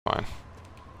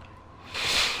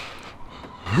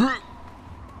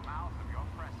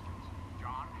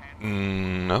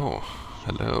No.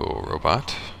 Hello,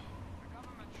 robot.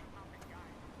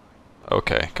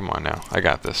 Okay, come on now. I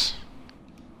got this.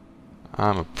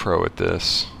 I'm a pro at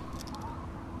this.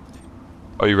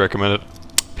 Oh, you recommend it?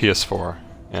 PS4.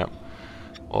 Yep.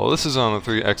 Well, this is on the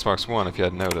Xbox One, if you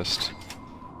hadn't noticed.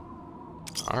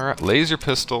 Alright, laser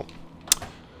pistol.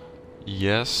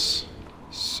 Yes,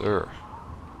 sir.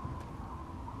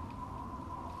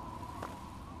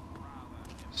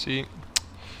 See?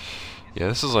 Yeah,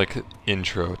 this is like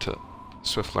intro to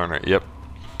Swift Learner. Yep.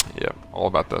 Yep, all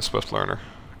about the Swift Learner.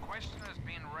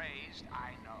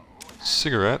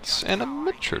 Cigarettes and a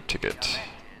metro ticket.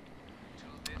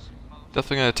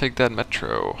 Definitely gonna take that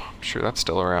metro. I'm sure that's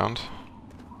still around.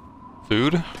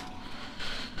 Food?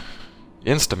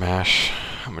 Instamash.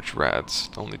 How much rads?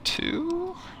 Only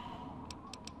 2?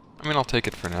 I mean, I'll take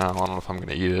it for now. I don't know if I'm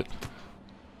gonna eat it.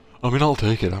 I mean, I'll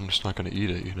take it. I'm just not gonna eat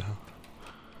it, you know.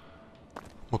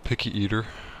 I'm a picky eater.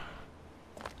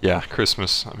 Yeah,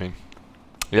 Christmas. I mean,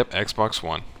 yep, Xbox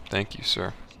One. Thank you,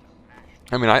 sir.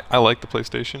 I mean, I like the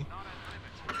PlayStation.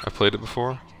 I've played it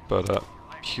before, but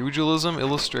Pugilism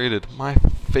Illustrated, my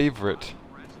favorite.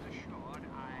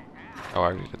 Oh, I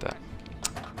already did that.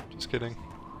 Just kidding.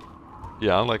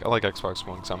 Yeah, I like Xbox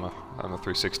One because I'm a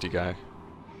 360 guy.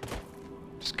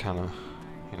 Just kind of,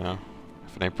 you know,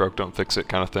 if it ain't broke, don't fix it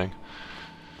kind of thing.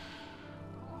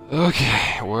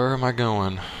 Okay, where am I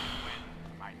going?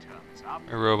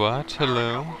 A robot,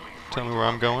 hello. Tell me where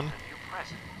I'm going.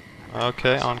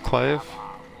 Okay, Enclave.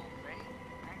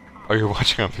 Oh, you're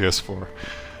watching on PS4.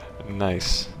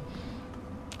 Nice.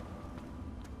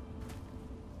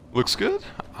 Looks good?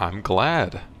 I'm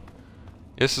glad.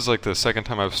 This is like the second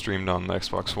time I've streamed on the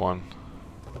Xbox One.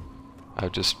 I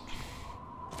just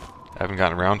haven't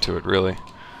gotten around to it, really.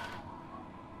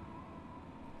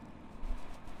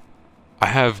 I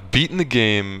have beaten the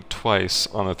game twice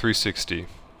on the 360.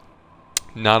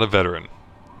 Not a veteran,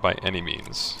 by any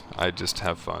means. I just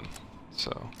have fun.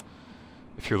 So,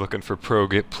 if you're looking for pro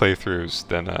playthroughs,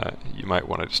 then you might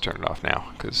want to just turn it off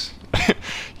now, because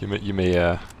you may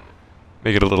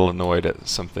get a little annoyed at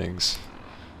some things.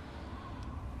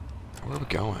 Where are we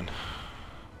going?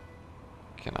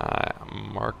 Can I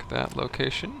mark that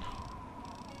location?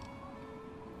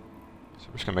 So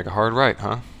we're just gonna make a hard right,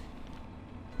 huh?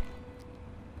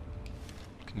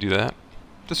 Can do that.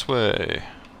 This way.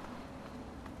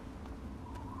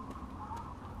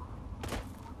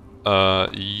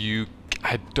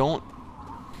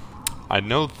 I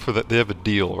know for that they have a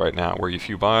deal right now where if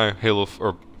you buy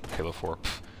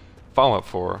Fallout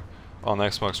 4 on the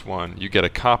Xbox One, you get a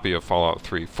copy of Fallout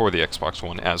 3 for the Xbox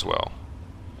One as well,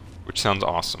 which sounds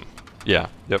awesome. Yeah,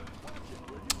 yep.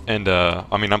 And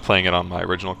I mean, I'm playing it on my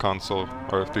original console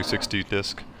or 360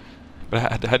 disc, but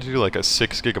I had to do like a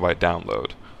 6 GB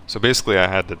download. So basically, I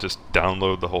had to just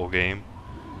download the whole game,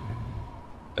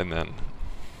 and then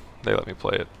they let me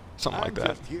play it. Something like that.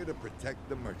 I'm just here to protect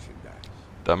the merchandise.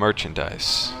 The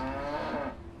merchandise.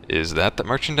 Is that the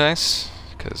merchandise?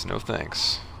 Because no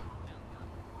thanks.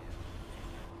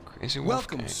 Crazy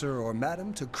Wolfgang. Welcome, sir or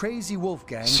madam, to Crazy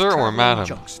Wolfgang's Sir or madam?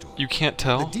 junk store. You can't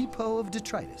tell? The depot of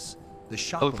detritus, the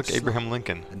shop I look of like Abraham slop,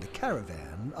 Lincoln. and the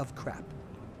caravan of crap.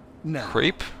 Now,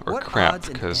 Crepe or what crap? odds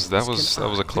and Because ends that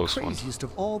was a can close the one. craziest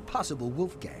of all possible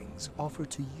Wolfgangs offer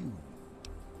to you?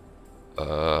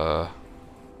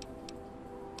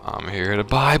 I'm here to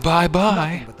buy.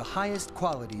 Nothing but the highest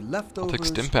quality leftovers, I'll take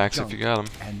Stimpaks if you got them.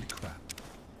 and crap.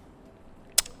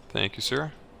 Thank you,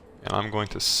 sir. And I'm going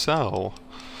to sell.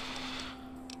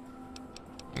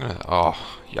 Oh,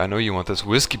 yeah, I know you want this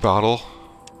whiskey bottle.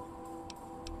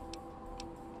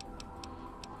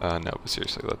 No, but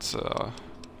seriously, let's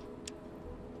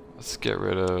get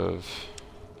rid of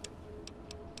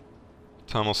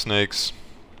tunnel snakes.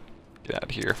 Get out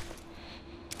of here.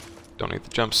 Don't need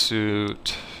the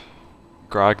jumpsuit.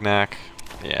 Grognak.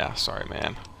 Yeah, sorry,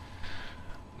 man.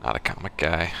 Not a comic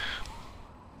guy.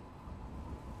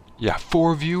 Yeah,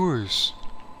 4 viewers.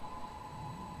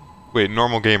 Wait,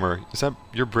 normal gamer. Is that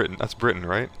you're Britain? That's Britain,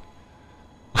 right?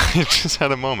 I just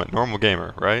had a moment. Normal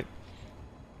gamer, right?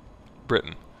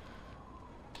 Britain.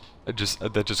 That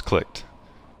just clicked.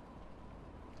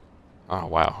 Oh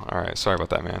wow. All right. Sorry about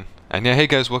that, man. And yeah, hey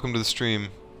guys, welcome to the stream.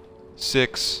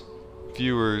 6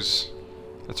 viewers.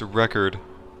 That's a record.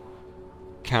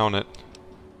 Count it.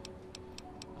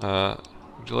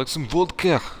 Would you like some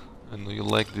vodka? And you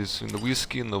like this, and the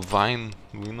whiskey and the wine,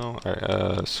 you know?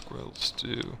 Alright, squirrel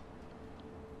stew.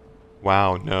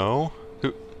 Wow, no?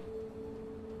 Who?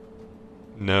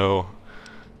 No.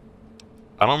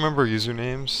 I don't remember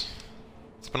usernames.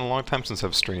 It's been a long time since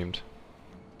I've streamed.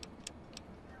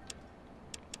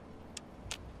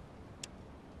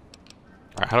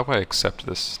 Alright, how do I accept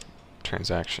this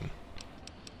transaction?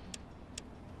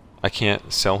 I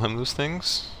can't sell him those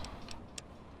things?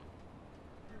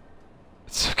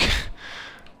 It's okay.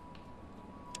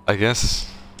 I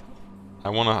guess I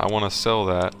wanna sell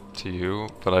that to you,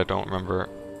 but I don't remember.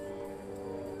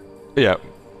 Yeah,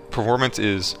 performance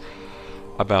is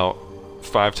about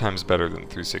 5 times better than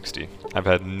 360. I've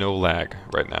had no lag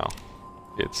right now.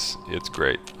 It's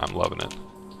great. I'm loving it.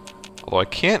 Although I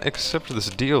can't accept this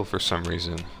deal for some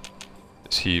reason.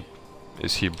 Is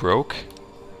he broke?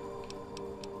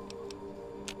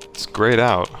 It's grayed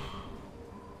out.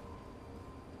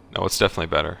 No, it's definitely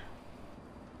better.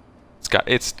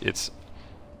 It's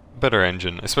better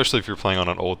engine, especially if you're playing on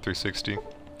an old 360. All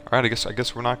right, I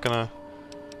guess we're not gonna.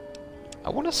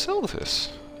 I want to sell this.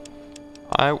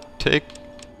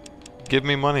 Give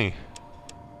me money.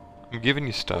 I'm giving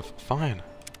you stuff. Fine.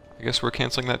 I guess we're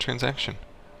canceling that transaction.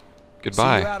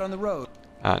 Goodbye. See you out on the road.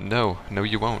 No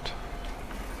you won't,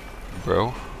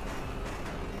 bro.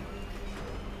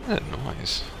 That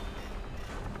noise.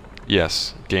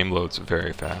 Yes, game loads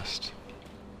very fast.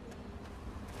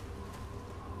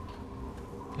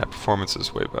 Yeah, performance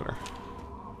is way better.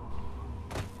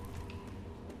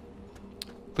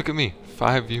 Look at me,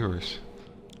 5 viewers.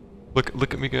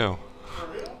 Look at me go.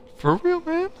 For real,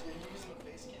 man?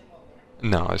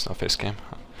 No, there's no face cam.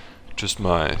 Just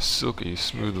my silky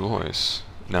smooth voice.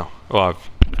 No. Well, I'm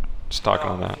just talking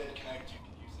on that.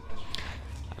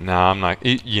 Nah, I'm not.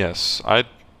 Yes,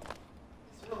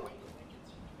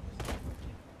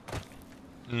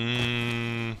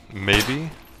 maybe,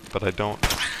 but I don't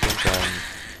think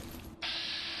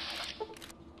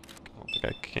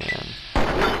I can.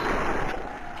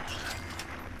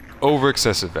 Over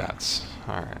excessive VATs.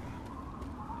 Alright.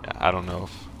 Yeah, I don't know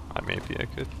if maybe I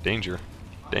could. Danger.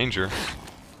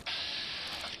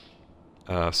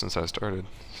 Since I started,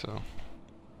 so.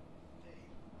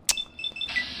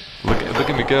 Look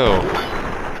at me go.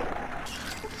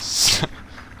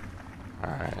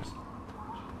 Alright.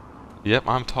 Yep,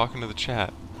 I'm talking to the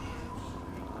chat.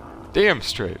 Damn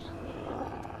straight.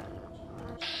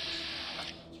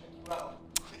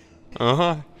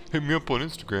 Uh-huh. Hit me up on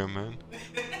Instagram, man.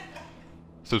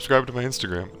 Subscribe to my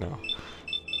Instagram. No.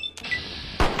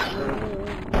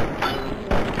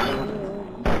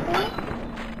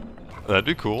 That'd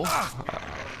be cool.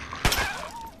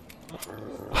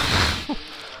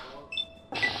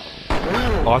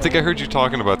 Oh, I think I heard you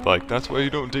talking about, like, that's why you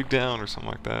don't dig down or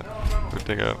something like that. Or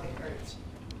dig up.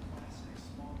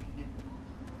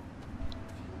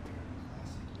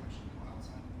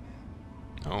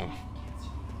 Oh.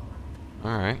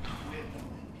 Alright.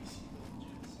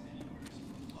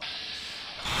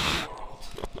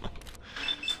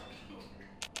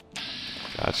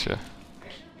 Gotcha.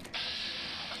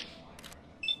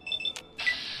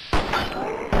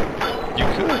 You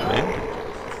could, man.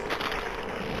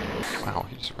 Wow,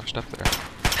 he just rushed up there.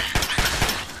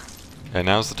 Yeah,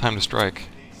 now's the time to strike.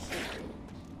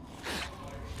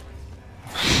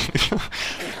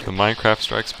 The Minecraft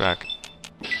strikes back.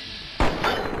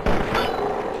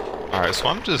 Alright, so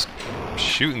I'm just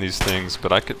shooting these things,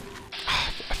 but I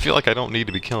feel like I don't need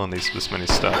to be killing this many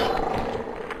stuff.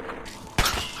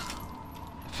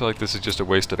 I feel like this is just a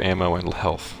waste of ammo and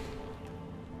health.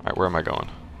 Alright, where am I going?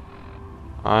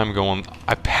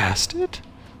 I passed it?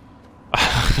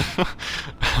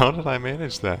 How did I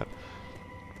manage that?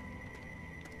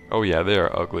 Oh yeah, they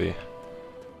are ugly.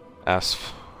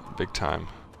 Big time.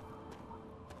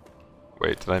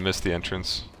 Wait, did I miss the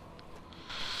entrance?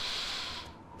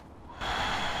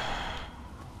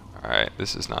 Alright,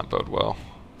 this does not bode well.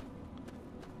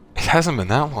 It hasn't been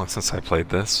that long since I played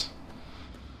this.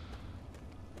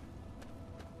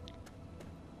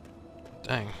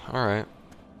 Dang, alright.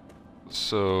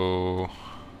 So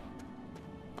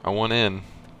I want in.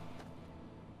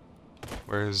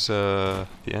 Where's the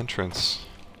entrance?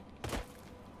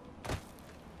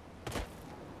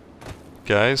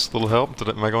 Guys, little help?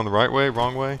 Am I going the right way,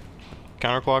 wrong way?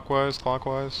 Counterclockwise,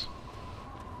 clockwise?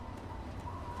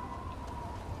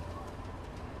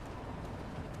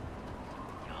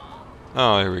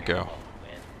 Oh, here we go.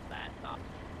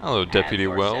 Hello, Deputy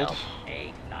Weld.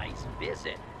 A nice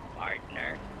visit,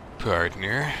 partner.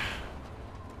 Partner.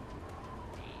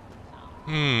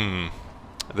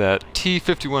 That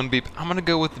T51 beep. I'm gonna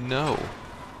go with no.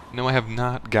 No, I have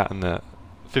not gotten the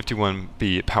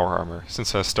 51B power armor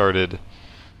since I started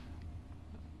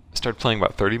playing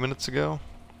about 30 minutes ago.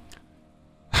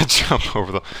 I jump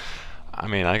over the. I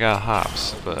mean, I got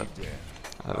hops, but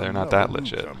they're not that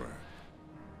legit.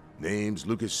 Name's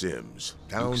Lucas Sims,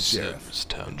 town sheriff,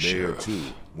 and mayor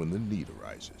too, when the need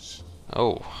arises.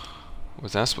 Oh,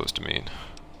 what's that supposed to mean?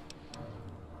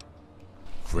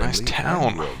 Friendly town.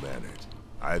 and well-mannered.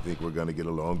 I think we're gonna get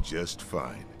along just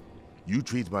fine. You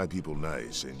treat my people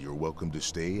nice, and you're welcome to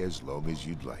stay as long as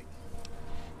you'd like.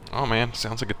 Oh man,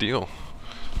 sounds like a deal.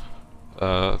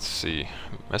 Let's see.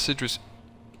 Message was...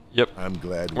 Yep. I'm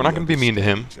glad we're not going to be mean to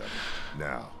him.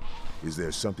 Now, is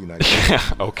there something I can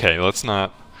do? Okay, let's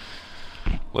not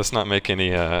make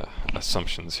any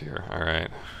assumptions here. All right.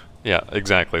 Yeah,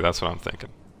 exactly. That's what I'm thinking.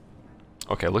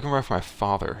 Okay, looking for my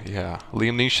father. Yeah,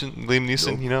 Liam Neeson.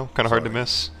 Nope. You know, kind of hard to Sorry.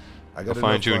 miss. I got He'll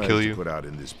find you and kill you. Put out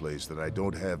in this place that I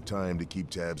don't have time to keep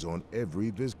tabs on every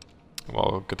visit.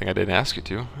 Well, good thing I didn't ask you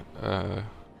to.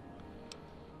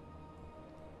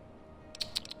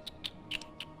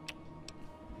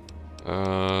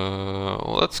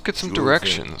 Let's get some Sure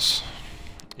directions.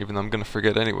 Even though I'm gonna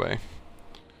forget anyway.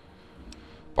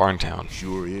 Barntown.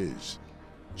 Sure is.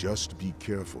 Just be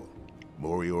careful.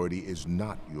 Moriarty is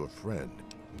not your friend.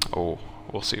 Oh,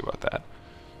 we'll see about that.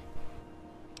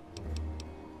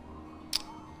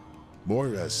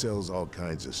 Moira sells all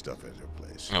kinds of stuff at her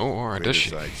place. Oh, alright, does she?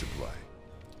 Side supply.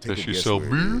 Take Does a she guess sell where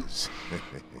it beer? is.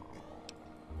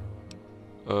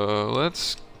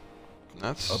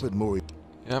 That's... Up at Mori.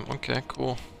 Yep, okay,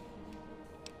 cool.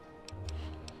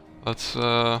 Let's,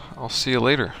 I'll see you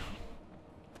later.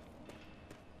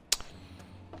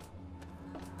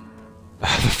 The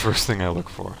first thing I look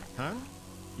for. Huh?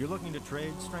 You're looking to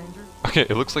trade, stranger? Okay,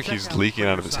 it looks like he's leaking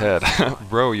out of his head.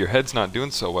 Bro, your head's not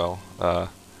doing so well. You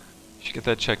should get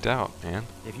that checked out, man.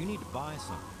 If you need to buy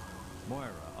something, Moira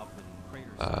up in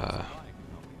Crater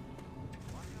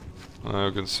Hello,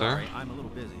 good sir. Sorry, I'm a little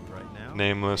busy right now.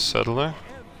 Nameless settler.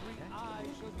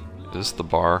 Is this the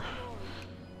bar?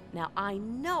 Now I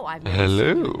know I've never seen you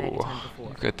at Hello. nighttime before.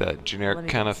 You've got that Let generic me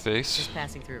kind of guess, face. Just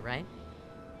passing through, right?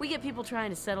 We get people trying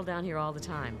to settle down here all the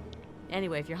time.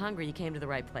 Anyway, if you're hungry, you came to the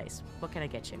right place. What can I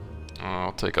get you?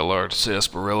 I'll take a large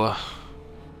sarsaparilla.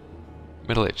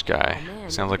 Middle-aged guy. Oh, man,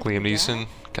 Sounds like look at Liam your Neeson.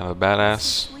 dad. Kind of a That's badass.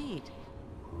 so sweet.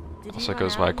 Did Also he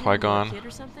goes run by out on you when you were a Qui-Gon. kid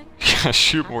or something? Yeah,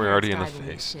 shoot Our Moriarty in the parents died when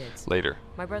we were face. kids. Later.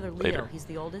 My brother Leo, Later. he's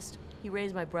the oldest. He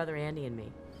raised my brother Andy and me.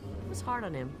 It was hard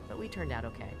on him, but we turned out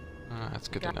okay. That's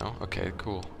good to know. Okay,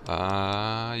 cool.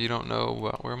 You don't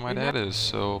know where my dad is,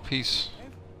 so peace.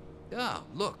 Ah,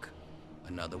 look.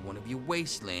 Another one of you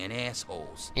wasteland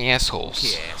assholes. Assholes.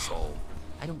 Okay, asshole.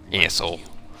 I don't Asshole. like you.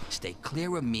 Stay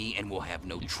clear of me and we'll have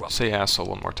no trouble. Say asshole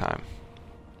one more time.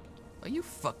 Are you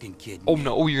fucking kidding Oh me?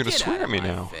 no, you're gonna Get swear out at of me my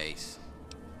now. Face.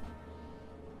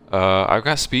 I've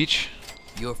got speech.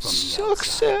 You're from the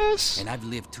Success. outside, and I've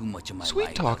lived too much of my Sweet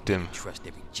life talked out there him. to trust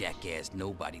every jackass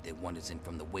nobody that wanders in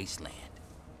from the wasteland.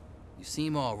 You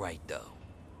seem all right though,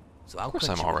 so I'll course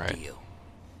cut I'm you all a right. deal.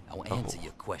 I will answer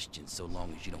your questions so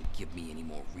long as you don't give me any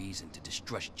more reason to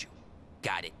distrust you.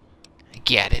 Got it? I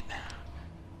get it.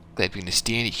 Glad we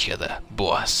understand each other,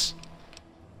 boss.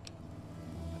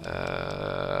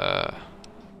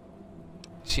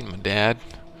 Seen my dad?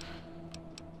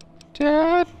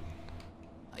 Dad?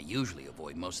 I usually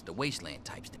avoid most of the wasteland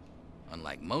types.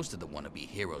 Unlike most of the wannabe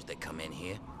heroes that come in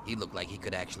here, he looked like he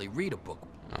could actually read a book.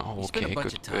 Oh, He spent okay, a bunch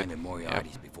good, of time good. in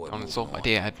Moriarty's Yep. before Don't moving insult my on.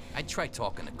 dad. I'd try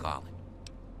talking to Garland.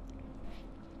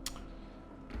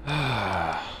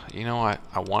 You know, I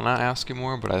want to ask you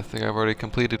more, but I think I've already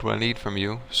completed what I need from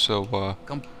you, so,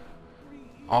 Come.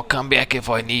 I'll come back if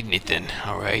I need anything,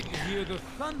 alright? Hear the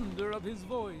thunder of his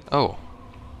voice. Oh,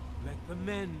 Let the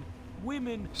men,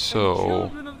 women, So, and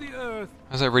children of the earth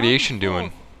how's that radiation come doing?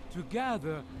 forth to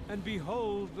gather and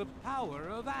behold the power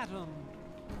of Atom.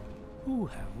 Who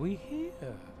have we here?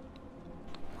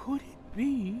 Could it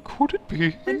be Could it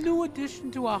be? a new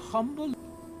addition to our humble?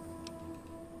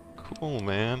 Cool,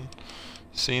 man.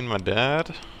 Seeing my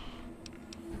dad?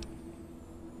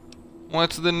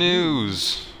 What's the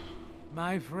news?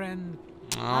 My friend,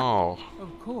 Oh,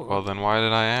 of course. well then why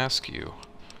did I ask you?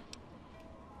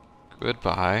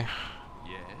 Goodbye.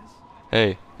 Yes?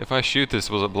 Hey, if I shoot this,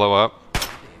 will it blow up?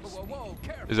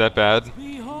 Is that bad?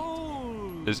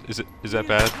 Behold, Is that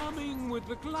bad? coming with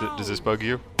the clouds, Does this bug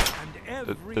you? and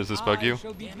every does this bug eye you?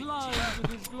 shall be blind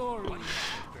with his glory.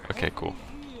 Okay, cool.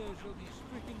 Every ear shall be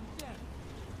stricken deaf.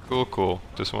 Cool, cool.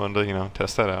 Just wanted to, you know,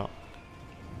 test that out.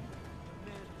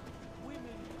 Men, women,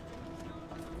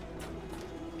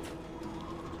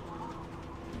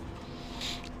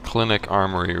 Clinic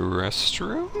Armory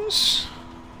restrooms?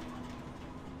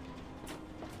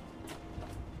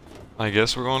 I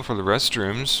guess we're going for the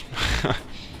restrooms.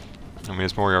 I mean,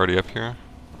 is Moriarty up here?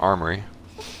 Armory.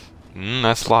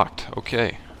 That's locked.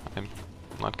 Okay. I'm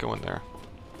not going there.